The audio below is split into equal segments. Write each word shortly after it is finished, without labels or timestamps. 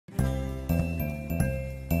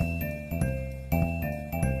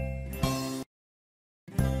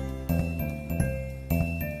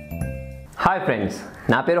Hi friends,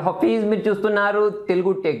 నా పేరు హఫీజ్. మీరు చూస్తున్నారు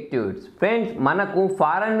తెలుగు టెక్ ట్యూట్స్. ఫ్రెండ్స్, మనకు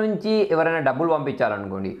ఫారెన్ నుంచి ఎవరైనా డబ్బులు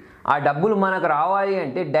పంపించాలనుకోండి, ఆ డబ్బులు మనకు రావాలి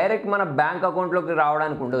అంటే డైరెక్ట్ మన బ్యాంక్ అకౌంట్లోకి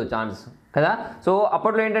రావడానికి ఉండదు ఛాన్స్ కదా. సో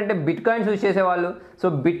అప్పట్లో ఏంటంటే బిట్ కాయిన్స్ యూజ్ చేసేవాళ్ళు. సో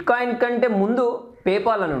బిట్ కాయిన్ కంటే ముందు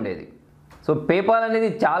పేపాల్ అని ఉండేది. సో పేపాల్ అనేది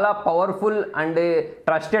చాలా పవర్ఫుల్ అండ్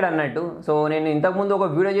ట్రస్టెడ్ అన్నట్టు. సో నేను ఇంతకుముందు ఒక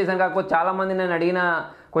వీడియో చేశాను, కాకపోతే చాలామంది నేను అడిగిన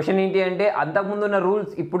క్వశ్చన్ ఏంటి అంటే అంతకుముందు ఉన్న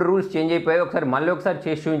రూల్స్ ఇప్పుడు రూల్స్ చేంజ్ అయిపోయాయి, ఒకసారి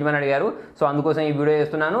చేసి చూపించమని అడిగారు. సో అందుకోసం ఈ వీడియో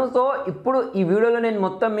చేస్తున్నాను. సో ఇప్పుడు ఈ వీడియోలో నేను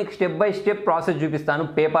మొత్తం మీకు స్టెప్ బై స్టెప్ ప్రాసెస్ చూపిస్తాను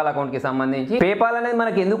పేపాల్ అకౌంట్కి సంబంధించి. పేపాల్ అనేది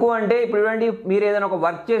మనకి ఎందుకు అంటే, ఇప్పుడు చూడండి, మీరు ఏదైనా ఒక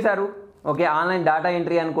వర్క్ చేశారు, ఓకే, ఆన్లైన్ డేటా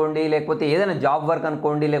ఎంట్రీ అనుకోండి, లేకపోతే ఏదైనా జాబ్ వర్క్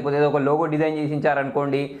అనుకోండి, లేకపోతే ఏదో ఒక లోగో డిజైన్ చేసి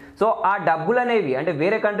ఇచ్చారనుకోండి. సో ఆ డబ్బులు అనేవి అంటే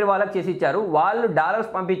వేరే కంట్రీ వాళ్ళకి చేసి ఇచ్చారు, వాళ్ళు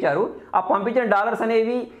డాలర్స్ పంపించారు. ఆ పంపించిన డాలర్స్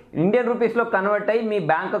అనేవి ఇండియన్ రూపీస్లో కన్వర్ట్ అయ్యి మీ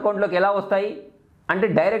బ్యాంక్ అకౌంట్లోకి ఎలా వస్తాయి అంటే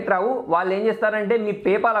డైరెక్ట్ రావు. వాళ్ళు ఏం చేస్తారంటే మీ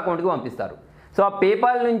పేపాల్ అకౌంట్కి పంపిస్తారు. సో ఆ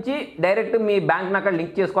పేపాల్ నుంచి డైరెక్ట్ మీ బ్యాంక్ని అక్కడ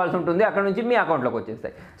లింక్ చేసుకోవాల్సి ఉంటుంది, అక్కడ నుంచి మీ అకౌంట్లోకి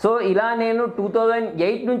వచ్చేస్తాయి. సో ఇలా నేను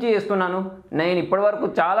 2008 నుంచి చేస్తున్నాను. నేను ఇప్పటివరకు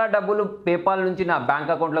చాలా డబ్బులు పేపాల్ నుంచి నా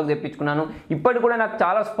బ్యాంక్ అకౌంట్లోకి తెప్పించుకున్నాను. ఇప్పటికి కూడా నాకు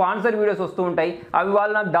చాలా స్పాన్సర్ వీడియోస్ వస్తూ ఉంటాయి, అవి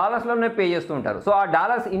వాళ్ళు నాకు డాలర్స్లోనే పే చేస్తూ ఉంటారు. సో ఆ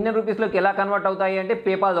డాలర్స్ ఇండియన్ రూపీస్లోకి ఎలా కన్వర్ట్ అవుతాయి అంటే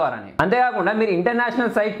పేపాల్ ద్వారానే. అంతేకాకుండా మీరు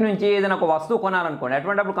ఇంటర్నేషనల్ సైట్ నుంచి ఏదైనా ఒక వస్తువు కొనాలనుకోండి,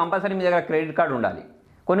 అటువంటిప్పుడు కంపల్సరీ మీ దగ్గర క్రెడిట్ కార్డు ఉండాలి.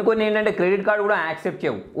 కొన్ని ఏంటంటే క్రెడిట్ కార్డు కూడా యాక్సెప్ట్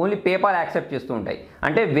చేయవు, ఓన్లీ పేపాల్ యాక్సెప్ట్ చేస్తూ ఉంటాయి.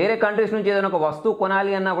 అంటే వేరే కంట్రీస్ నుంచి ఏదైనా ఒక వస్తువు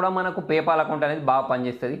కొనాలి అన్నా కూడా మనకు పేపాల్ అకౌంట్ అనేది బాగా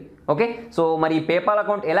పనిచేస్తుంది. ఓకే, సో మరి ఈ పేపాల్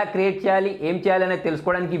అకౌంట్ ఎలా క్రియేట్ చేయాలి, ఏం చేయాలి అనేది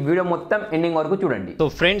తెలుసుకోవడానికి వీడియో మొత్తం ఎండింగ్ వరకు చూడండి. సో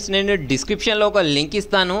ఫ్రెండ్స్, నేను డిస్క్రిప్షన్లో ఒక లింక్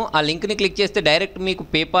ఇస్తాను. ఆ లింక్ని క్లిక్ చేస్తే డైరెక్ట్ మీకు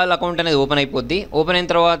పేపాల్ అకౌంట్ అనేది ఓపెన్ అయిపోద్ది. ఓపెన్ అయిన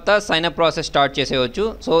తర్వాత సైన్ అప్ ప్రాసెస్ స్టార్ట్ చేసేయచ్చు.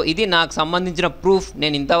 సో ఇది నాకు సంబంధించిన ప్రూఫ్.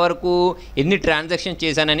 నేను ఇంతవరకు ఎన్ని ట్రాన్సాక్షన్స్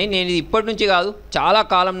చేశానని నేను ఇది ఇప్పటి నుంచి కాదు, చాలా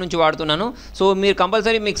కాలం నుంచి వాడుతున్నాను. సో మీరు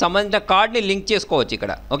కంపల్సరీ మీకు సంబంధించిన కార్డ్ని లింక్ చేసుకోవచ్చు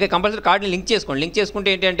ఇక్కడ. ఓకే, కంపల్సరీ కార్డ్ని లింక్ చేసుకోండి. లింక్ చేసుకుంటే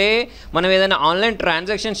ఏంటంటే మనం ఏదైనా ఆన్లైన్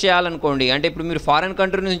ట్రాన్సాక్షన్స్ చేయాలనుకోండి, అంటే ఇప్పుడు మీరు ఫారెన్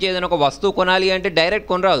కంట్రీ నుంచి ఏదైనా ఒక వస్తువు కొనాలి అంటే డైరెక్ట్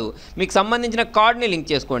కొనరాదు, మీకు సంబంధించిన కార్డ్ని లింక్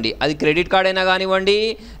చేసుకోండి. అది క్రెడిట్ కార్డ్ అయినా కానివ్వండి,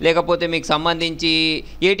 లేకపోతే మీకు సంబంధించి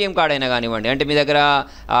ఏటీఎం కార్డ్ అయినా కానివ్వండి, అంటే మీ దగ్గర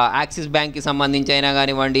యాక్సిస్ బ్యాంక్కి సంబంధించి అయినా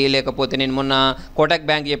కానివ్వండి, లేకపోతే నేను మొన్న కోటక్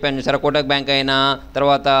బ్యాంక్ చెప్పాను సరే, కోటక్ బ్యాంక్ అయినా,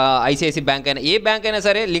 తర్వాత ఐసిఐసి బ్యాంక్ అయినా, ఏ బ్యాంక్ అయినా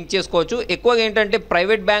సరే లింక్ చేసుకోవచ్చు. ఎక్కువగా ఏంటంటే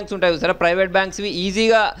ప్రైవేట్ బ్యాంక్స్ ఉంటాయి సరే, ప్రైవేట్ బ్యాంక్స్వి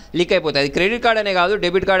ఈజీగా లింక్ అయిపోతాయి. అది క్రెడిట్ కార్డ్ అనే కాదు,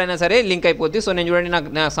 డెబిట్ కార్డ్ అయినా సరే లింక్ అయిపోద్ది. సో నేను చూడండి,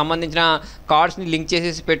 నాకు సంబంధించిన కార్డ్స్ని లింక్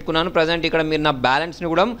చేసేసి పెట్టుకున్నాను. ప్రజెంట్ ఇక్కడ మీరు నా బ్యాలెన్స్ని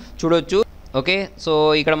కూడా చూడొచ్చు. ఓకే, సో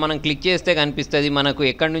ఇక్కడ మనం క్లిక్ చేస్తే కనిపిస్తుంది మనకు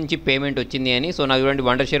ఎక్కడి నుంచి పేమెంట్ వచ్చింది అని. సో నాకు చూడండి,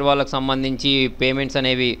 వండర్ షేర్ వాళ్ళకి సంబంధించి పేమెంట్స్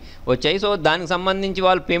అనేవి వచ్చాయి. సో దానికి సంబంధించి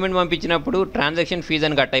వాళ్ళు పేమెంట్ పంపించినప్పుడు ట్రాన్సాక్షన్ ఫీజు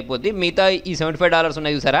అని కట్ అయిపోద్ది. మిగతా ఈ $75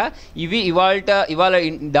 ఉన్నాయి చూసారా, ఇవి ఇవాళ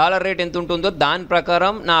డాలర్ రేట్ ఎంత ఉంటుందో దాని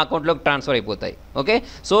ప్రకారం నా అకౌంట్లోకి ట్రాన్స్ఫర్ అయిపోతాయి. ఓకే,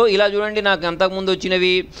 సో ఇలా చూడండి, నాకు అంతకుముందు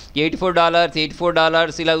వచ్చినవి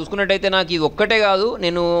 $84 ఇలా చూసుకున్నట్టయితే నాకు ఇది ఒక్కటే కాదు,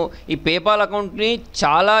 నేను ఈ పేపాల్ అకౌంట్ని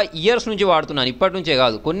చాలా ఇయర్స్ నుంచి వాడుతున్నాను. ఇప్పటి నుంచే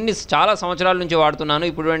కాదు, చాలా సంవత్సరాల నుంచి వాడుతున్నాను.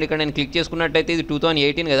 ఇప్పుడు చూడండి, ఇక్కడ నేను క్లిక్ చేసుకున్నట్టయితే ఇది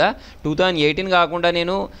 2018 కదా, 2018 కాకుండా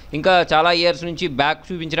నేను ఇంకా చాలా ఇయర్స్ నుంచి బ్యాక్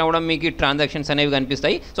చూపించినా కూడా మీకు ట్రాన్సాక్షన్స్ అనేవి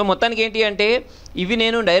కనిపిస్తాయి. సో మొత్తానికి ఏంటి అంటే, ఇవి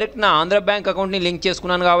నేను డైరెక్ట్ నా ఆంధ్ర బ్యాంక్ అకౌంట్ని లింక్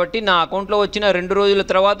చేసుకున్నాను కాబట్టి నా అకౌంట్లో వచ్చిన 2 రోజుల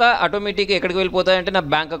తర్వాత ఆటోమేటిక్గా ఎక్కడికి వెళ్ళిపోతాయంటే నా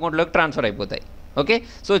బ్యాంక్ అకౌంట్లోకి ట్రాన్స్ఫర్ అయిపోతాయి. ఓకే,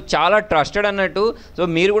 సో చాలా ట్రస్టెడ్ అన్నట్టు. సో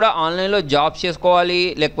మీరు కూడా ఆన్లైన్లో జాబ్స్ చేసుకోవాలి,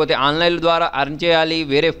 లేకపోతే ఆన్లైన్ ద్వారా అర్న్ చేయాలి,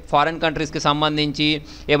 వేరే ఫారెన్ కంట్రీస్కి సంబంధించి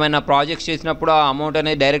ఏమైనా ప్రాజెక్ట్స్ చేసినప్పుడు ఆ అమౌంట్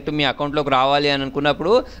అనేది డైరెక్ట్ మీ అకౌంట్లోకి రావాలి అని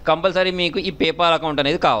అనుకున్నప్పుడు కంపల్సరీ మీకు ఈ పేపాల్ అకౌంట్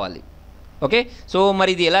అనేది కావాలి. ఓకే, సో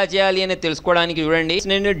మరి ఇది ఎలా చేయాలి అనేది తెలుసుకోవడానికి చూడండి,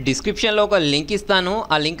 నేను డిస్క్రిప్షన్లో ఒక లింక్ ఇస్తాను.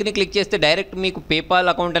 ఆ లింక్ని క్లిక్ చేస్తే డైరెక్ట్ మీకు పేపాల్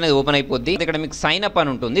అకౌంట్ అనేది ఓపెన్ అయిపోద్ది. ఇక్కడ మీకు సైన్ అప్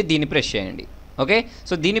అని ఉంటుంది, దీన్ని ప్రెస్ చేయండి. ఓకే,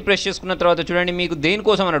 సో దీన్ని ప్రెస్ చేసుకున్న తర్వాత చూడండి, మీకు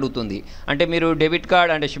దేనికోసం అని అడుగుతుంది అంటే మీరు డెబిట్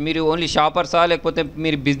కార్డ్ అంటే మీరు ఓన్లీ షాపర్సా లేకపోతే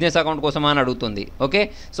మీరు బిజినెస్ అకౌంట్ కోసమా అని అడుగుతుంది. ఓకే,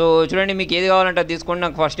 సో చూడండి, మీకు ఏది కావాలంటే అది తీసుకోండి.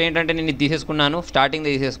 నాకు ఫస్ట్ ఏంటంటే నేను తీసేసుకున్నాను, స్టార్టింగ్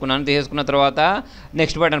తీసేసుకున్న తర్వాత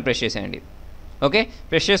నెక్స్ట్ బటన్ ప్రెస్ చేసేయండి. ఓకే,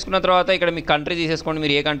 ప్రెస్ చేసుకున్న తర్వాత ఇక్కడ మీ కంట్రీ తీసేసుకోండి,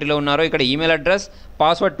 మీరు ఏ కంట్రీలో ఉన్నారో. ఇక్కడ ఈమెయిల్ అడ్రస్,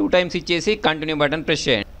 పాస్వర్డ్ 2 టైమ్స్ ఇచ్చేసి కంటిన్యూ బటన్ ప్రెస్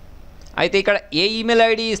చేయండి. అయితే ఇక్కడ ఏ ఈమెయిల్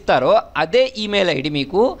ఐడి ఇస్తారో అదే ఈమెయిల్ ఐడి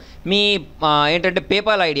మీకు మీ ఏంటంటే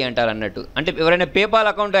పేపాల్ ఐడి అంటారు అన్నట్టు. అంటే ఎవరైనా పేపాల్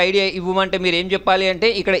అకౌంట్ ఐడి ఇవ్వమంటే మీరు ఏం చెప్పాలి అంటే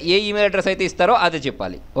ఇక్కడ ఏ ఈమెయిల్ అడ్రస్ అయితే ఇస్తారో అదే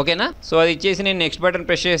చెప్పాలి. ఓకేనా, సో అది ఇచ్చేసి నేను నెక్స్ట్ బటన్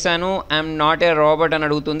ప్రెస్ చేశాను. ఐఎమ్ నాట్ ఏ రాబర్ట్ అని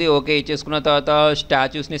అడుగుతుంది. ఓకే, ఇచ్చేసుకున్న తర్వాత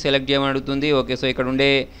స్టాచ్యూస్ని సెలెక్ట్ చేయమని అడుగుతుంది. ఓకే, సో ఇక్కడ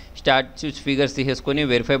ఉండే స్టాచ్యూస్ ఫిగర్స్ తీసేసుకొని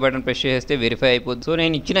వెరిఫై బటన్ ప్రెస్ చేస్తే వెరిఫై అయిపోతుంది. సో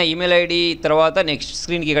నేను ఇచ్చిన ఈమెయిల్ ఐడి తర్వాత నెక్స్ట్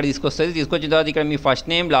స్క్రీన్కి ఇక్కడ తీసుకొస్తుంది. తీసుకొచ్చిన తర్వాత ఇక్కడ మీ ఫస్ట్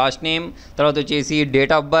నేమ్, లాస్ట్ నేమ్, తర్వాత వచ్చేసి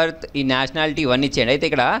డేట్ ఆఫ్ బర్త్, ఈ నేషనాలిటీ ఇవన్నీ ఇచ్చేయండి. అయితే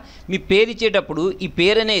ఇక్కడ మీ పేరు ఇచ్చేటప్పుడు ఈ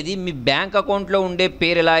పేరు అనేది మీ బ్యాంక్ అకౌంట్లో ఉండే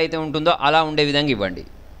పేరు ఎలా అయితే ఉంటుందో అలా ఉండే విధంగా ఇవ్వండి.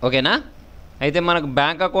 ఓకేనా, అయితే మనకు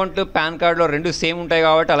బ్యాంక్ అకౌంట్ పాన్ కార్డులో రెండు సేమ్ ఉంటాయి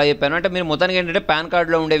కాబట్టి అలా చెప్పాను. అంటే మీరు మొత్తానికి ఏంటంటే పాన్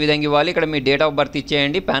కార్డులో ఉండే విధంగా ఇవ్వాలి. ఇక్కడ మీ డేట్ ఆఫ్ బర్త్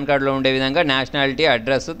ఇచ్చేయండి, పాన్ కార్డులో ఉండే విధంగా నేషనాలిటీ,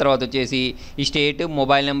 అడ్రస్, తర్వాత వచ్చేసి ఈ స్టేట్,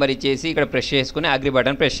 మొబైల్ నెంబర్ ఇచ్చేసి ఇక్కడ ప్రెస్ చేసుకుని అగ్రి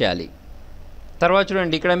బటన్ ప్రెస్ చేయాలి. తర్వాత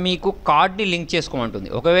చూడండి ఇక్కడ మీకు కార్డ్ని లింక్ చేసుకోమంటుంది.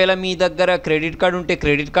 ఒకవేళ మీ దగ్గర క్రెడిట్ కార్డు ఉంటే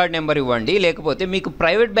క్రెడిట్ కార్డ్ నెంబర్ ఇవ్వండి, లేకపోతే మీకు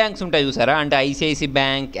ప్రైవేట్ బ్యాంక్స్ ఉంటాయి చూసారా, అంటే ఐసిఐసి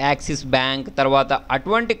బ్యాంక్, యాక్సిస్ బ్యాంక్, తర్వాత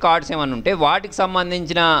అటువంటి కార్డ్స్ ఏమైనా ఉంటే వాటికి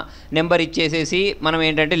సంబంధించిన నెంబర్ ఇచ్చేసేసి మనం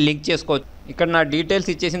ఏంటంటే లింక్ చేసుకోవచ్చు. ఇక్కడ నా డీటెయిల్స్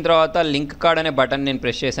ఇచ్చేసిన తర్వాత లింక్ కార్డ్ అనే బటన్ నేను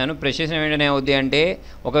ప్రెస్ చేశాను. ప్రెస్ చేసిన వెంటనే ఏమవుద్ది అంటే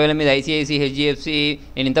ఒకవేళ మీది ఐసిఐసి, హెచ్డిఎఫ్సి,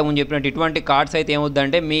 నేను ఇంతకుముందు చెప్పినట్టు ఇటువంటి కార్డ్స్ అయితే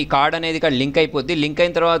ఏమవుద్దంటే మీ కార్డ్ అనేది ఇక్కడ లింక్ అయిపోద్ది. లింక్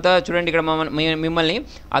అయిన తర్వాత చూడండి ఇక్కడ మిమ్మల్ని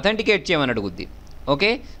అథెంటికేట్ చేయమని అడుగుద్ది.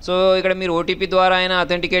 ఓకే, సో ఇక్కడ మీరు ఓటీపీ ద్వారా అయినా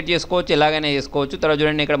అథెంటికేట్ చేసుకోవచ్చు, ఎలాగైనా చేసుకోవచ్చు. తర్వాత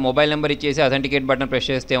చూడండి ఇక్కడ మొబైల్ నెంబర్ ఇచ్చేసి అథెంటికేట్ బటన్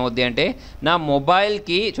ప్రెస్ చేస్తే ఏమవుద్ది అంటే నా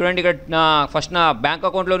మొబైల్కి చూడండి ఇక్కడ ఫస్ట్ నా బ్యాంక్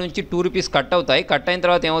అకౌంట్లో నుంచి ₹2 కట్ అవుతాయి. కట్ అయిన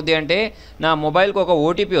తర్వాత ఏమవుద్ది అంటే నా మొబైల్కి ఒక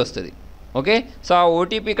ఓటీపీ వస్తుంది. ఓకే, సో ఆ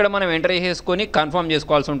ఓటీపీ ఇక్కడ మనం ఎంటర్ చేసుకొని కన్ఫర్మ్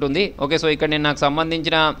చేసుకోవాల్సి ఉంటుంది. ఓకే, సో ఇక్కడ నేను నాకు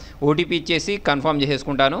సంబంధించిన ఓటీపీ ఇచ్చేసి కన్ఫర్మ్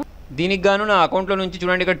చేసేసుకుంటాను. దీనికి గాను నా అకౌంట్లో నుంచి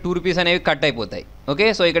చూడండి ఇక్కడ ₹2 అనేవి కట్ అయిపోతాయి. ఓకే,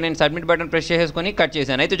 సో ఇక్కడ నేను సబ్మిట్ బటన్ ప్రెస్ చేసుకొని కట్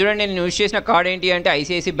చేశాను. అయితే చూడండి నేను యూజ్ చేసిన కార్డ్ ఏంటి అంటే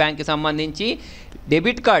ఐసిఐసి బ్యాంక్కి సంబంధించి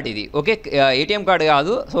డెబిట్ కార్డ్ ఇది. ఓకే, ఏటీఎం కార్డ్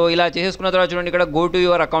కాదు. సో ఇలా చేసేసుకున్న తర్వాత చూడండి ఇక్కడ గో టు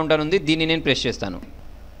యువర్ అకౌంట్ అని ఉంది, దీన్ని నేను ప్రెస్ చేస్తాను.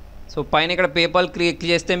 సో పైన ఇక్కడ పేపాల్ క్లిక్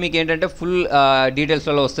చేస్తే మీకు ఏంటంటే ఫుల్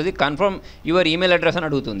డీటెయిల్స్లో వస్తుంది. కన్ఫర్మ్ యువర్ ఈమెయిల్ అడ్రస్ అని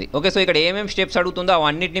అడుగుతుంది. ఓకే, సో ఇక్కడ ఏమేమి స్టెప్స్ అడుగుతుందో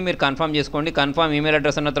అవన్నిటిని మీరు కన్ఫర్మ్ చేసుకోండి. కన్ఫర్మ్ ఈమెయిల్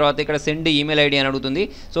అడ్రస్ అన్న తర్వాత ఇక్కడ సెండ్ ఈమెయిల్ ఐడి అని అడుగుతుంది.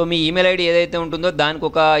 సో మీ ఈమెయిల్ ఐడి ఏదైతే ఉంటుందో దానికి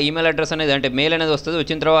ఒక ఈమెయిల్ అడ్రస్ అనేది అంటే మెయిల్ అనేది వస్తుంది.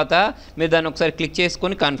 వచ్చిన తర్వాత మీరు దాన్ని ఒకసారి క్లిక్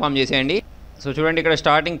చేసుకొని కన్ఫర్మ్ చేసేయండి. సో చూడండి ఇక్కడ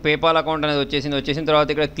స్టార్టింగ్ పేపాల్ అకౌంట్ అనేది వచ్చేసిన తర్వాత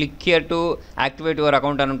ఇక్కడ click here to activate your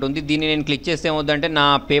account అని ఉంటుంది. దీన్ని నేను క్లిక్ చేస్తే ఏమవుతుందంటే నా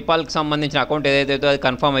పేపాల్కి సంబంధించిన అకౌంట్ ఏదైతే అది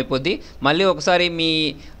కన్ఫర్మ్ అయిపోద్ది. మళ్ళీ ఒకసారి మీ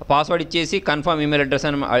పాస్వర్డ్ ఇచ్చేసి కన్ఫర్మ్ ఈమెయిల్ అడ్రస్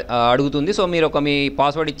అని అడుగుతుంది. సో మీరు మీ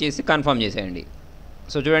పాస్వర్డ్ ఇచ్చేసి కన్ఫర్మ్ చేసేయండి.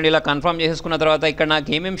 సో చూడండి ఇలా కన్ఫర్మ్ చేసేసుకున్న తర్వాత ఇక్కడ నాకు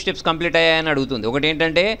ఏమేమి స్టెప్స్ కంప్లీట్ అయ్యాయని అడుగుతుంది. ఒకటి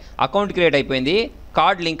ఏంటంటే అకౌంట్ క్రియేట్ అయిపోయింది,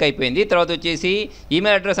 కార్డ్ లింక్ అయిపోయింది, తర్వాత వచ్చేసి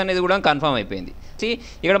ఈమెయిల్ అడ్రస్ అనేది కూడా కన్ఫర్మ్ అయిపోయింది.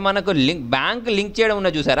 ఇక్కడ మనకు బ్యాంక్ లింక్ చేయడం ఉన్న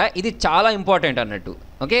చూసారా, ఇది చాలా ఇంపార్టెంట్ అన్నట్టు.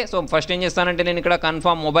 ఓకే, సో ఫస్ట్ ఏం చేస్తానంటే నేను ఇక్కడ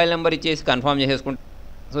కన్ఫర్మ్ మొబైల్ నెంబర్ ఇచ్చేసి కన్ఫర్మ్ చేసేసుకుంటాను.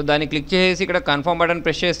 సో దాన్ని క్లిక్ చేసి ఇక్కడ కన్ఫర్మ్ బటన్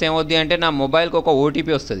ప్రెస్ చేస్తే ఏమవుద్ది అంటే నా మొబైల్కి ఒక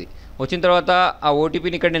ఓటీపీ వస్తుంది. వచ్చిన తర్వాత ఆ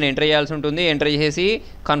ఓటీపీని ఇక్కడ నేను ఎంటర్ చేయాల్సి ఉంటుంది. ఎంటర్ చేసి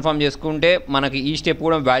కన్ఫర్మ్ చేసుకుంటే మనకి ఈ స్టెప్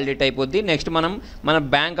కూడా వ్యాలిడేట్ అయిపోద్ది. నెక్స్ట్ మన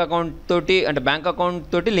బ్యాంక్ అకౌంట్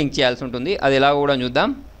తోటి లింక్ చేయాల్సి ఉంటుంది. అది ఎలా కూడా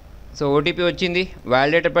చూద్దాం. సో ఓటీపీ వచ్చింది,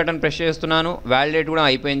 వ్యాలిడేట్ బటన్ ప్రెస్ చేస్తున్నాను, వ్యాలిడేట్ కూడా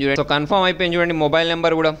అయిపోయింది చూడండి. సో కన్ఫర్మ్ అయిపోయింది చూడండి, మొబైల్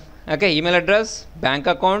నెంబర్ కూడా. Okay, email address, bank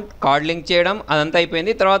account, card link చేయడం అదంతా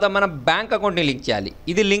అయిపోయింది. తర్వాత మన బ్యాంక్ అకౌంట్ని లింక్ చేయాలి.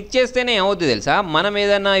 ఇది లింక్ చేస్తేనే ఏమవుతుంది తెలుసా, మనం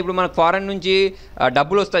ఏదైనా ఇప్పుడు మనకు ఫారెన్ నుంచి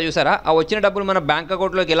డబ్బులు వస్తాయి చూసారా, ఆ వచ్చిన డబ్బులు మన బ్యాంక్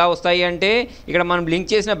అకౌంట్లోకి ఎలా వస్తాయి అంటే ఇక్కడ మనం లింక్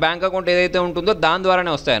చేసిన బ్యాంక్ అకౌంట్ ఏదైతే ఉంటుందో దాని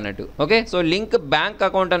ద్వారానే వస్తాయి అన్నట్టు. Okay, so link bank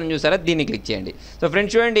account అని చూసారా, దీన్ని క్లిక్ చేయండి. సో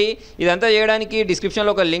ఫ్రెండ్స్ చూడండి ఇదంతా చేయడానికి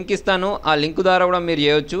డిస్క్రిప్షన్లో ఒక లింక్ ఇస్తాను, ఆ లింక్ ద్వారా కూడా మీరు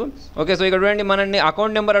చేయొచ్చు. ఓకే, సో ఇక్కడ చూడండి మనల్ని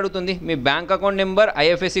అకౌంట్ నెంబర్ అడుగుతుంది. మీ bank account number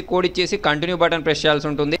IFSC code ఇచ్చేసి కంటిన్యూ బటన్ ప్రెస్ చేయాల్సి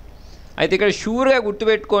ఉంటుంది. అయితే ఇక్కడ షూర్గా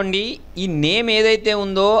గుర్తుపెట్టుకోండి, ఈ నేమ్ ఏదైతే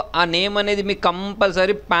ఉందో ఆ నేమ్ అనేది మీకు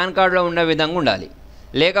కంపల్సరీ పాన్ కార్డులో ఉండే విధంగా ఉండాలి,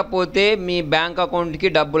 లేకపోతే మీ బ్యాంక్ అకౌంట్కి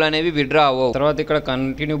డబ్బులు అనేవి విత్డ్రా అవ్వవు. తర్వాత ఇక్కడ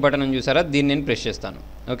కంటిన్యూ బటన్ చూసారా, దీన్ని నేను ప్రెస్ చేస్తాను.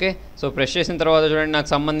 ఓకే, సో ప్రెస్ చేసిన తర్వాత చూడండి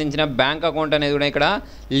నాకు సంబంధించిన బ్యాంక్ అకౌంట్ అనేది కూడా ఇక్కడ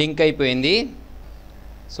లింక్ అయిపోయింది.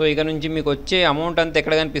 సో ఇక నుంచి మీకు వచ్చే అమౌంట్ అంతా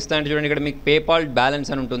ఎక్కడ కనిపిస్తుంది అంటే చూడండి ఇక్కడ మీకు పేపాల్ బ్యాలెన్స్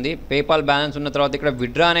అని ఉంటుంది. పేపాల్ బ్యాలెన్స్ ఉన్న తర్వాత ఇక్కడ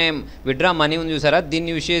విత్డ్రా మనీ ఉంది చూసారా,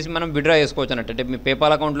 దీన్ని యూజ్ చేసి మనం విత్డ్రా చేసుకోవచ్చు అన్నట్టు. అంటే మీ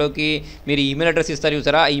పేపాల్ అకౌంట్లోకి మీరు ఈమెయిల్ అడ్రస్ ఇస్తారు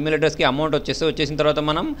చూసారా, ఆ ఈమెయిల్ అడ్రస్కి అమౌంట్ వచ్చేసిన తర్వాత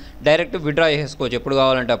మనం డైరెక్ట్ విత్డ్రా చేసుకోవచ్చు ఎప్పుడు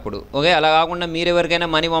కావాలంటే అప్పుడు. ఓకే, అలా కాకుండా మీరు ఎవరికైనా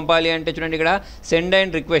మనీ పంపాలి అంటే చూడండి ఇక్కడ సెండ్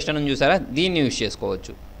అండ్ రిక్వెస్ట్ అని చూసారా, దీన్ని యూజ్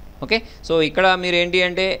చేసుకోవచ్చు. ఓకే, సో ఇక్కడ మీరు ఏంటి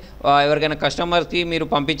అంటే ఎవరికైనా కస్టమర్స్కి మీరు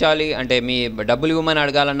పంపించాలి అంటే మీ డబ్బులు ఇవ్వమని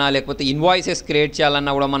అడగాలన్నా లేకపోతే ఇన్వాయిసెస్ క్రియేట్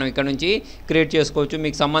చేయాలన్నా కూడా మనం ఇక్కడ నుంచి క్రియేట్ చేసుకోవచ్చు.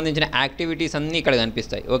 మీకు సంబంధించిన యాక్టివిటీస్ అన్నీ ఇక్కడ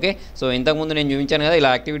కనిపిస్తాయి. ఓకే, సో ఇంతకుముందు నేను చూపించాను కదా,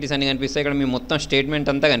 ఇలా యాక్టివిటీస్ అన్నీ కనిపిస్తాయి. ఇక్కడ మీ మొత్తం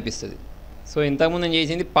స్టేట్మెంట్ అంతా కనిపిస్తుంది. సో ఇంతకుముందు నేను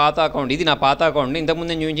చేసింది పాత అకౌంట్, ఇది నా పాత అకౌంట్. ఇంతకుముందు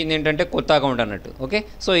నేను చూపించింది ఏంటంటే కొత్త అకౌంట్ అన్నట్టు. ఓకే,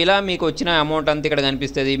 సో ఇలా మీకు వచ్చిన అమౌంట్ అంతా ఇక్కడ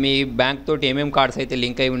కనిపిస్తుంది. మీ బ్యాంక్ తోటి ఏమేమి కార్డ్స్ అయితే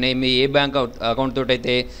లింక్ అయి ఉన్నాయి, మీ ఏ బ్యాంక్ అకౌంట్ తోటి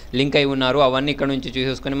అయితే లింక్ అయి ఉన్నారు అవన్నీ ఇక్కడ నుంచి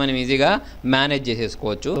చూసేసుకొని మనం ఈజీగా మేనేజ్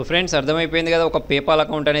చేసేసుకోవచ్చు. సో ఫ్రెండ్స్ అర్థమైపోయింది కదా ఒక పేపాల్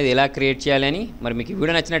అకౌంట్ అనేది ఎలా క్రియేట్ చేయాలని. మరి మీకు ఈ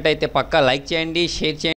వీడియో నచ్చినట్టయితే పక్కా లైక్ చేయండి, షేర్ చేయండి.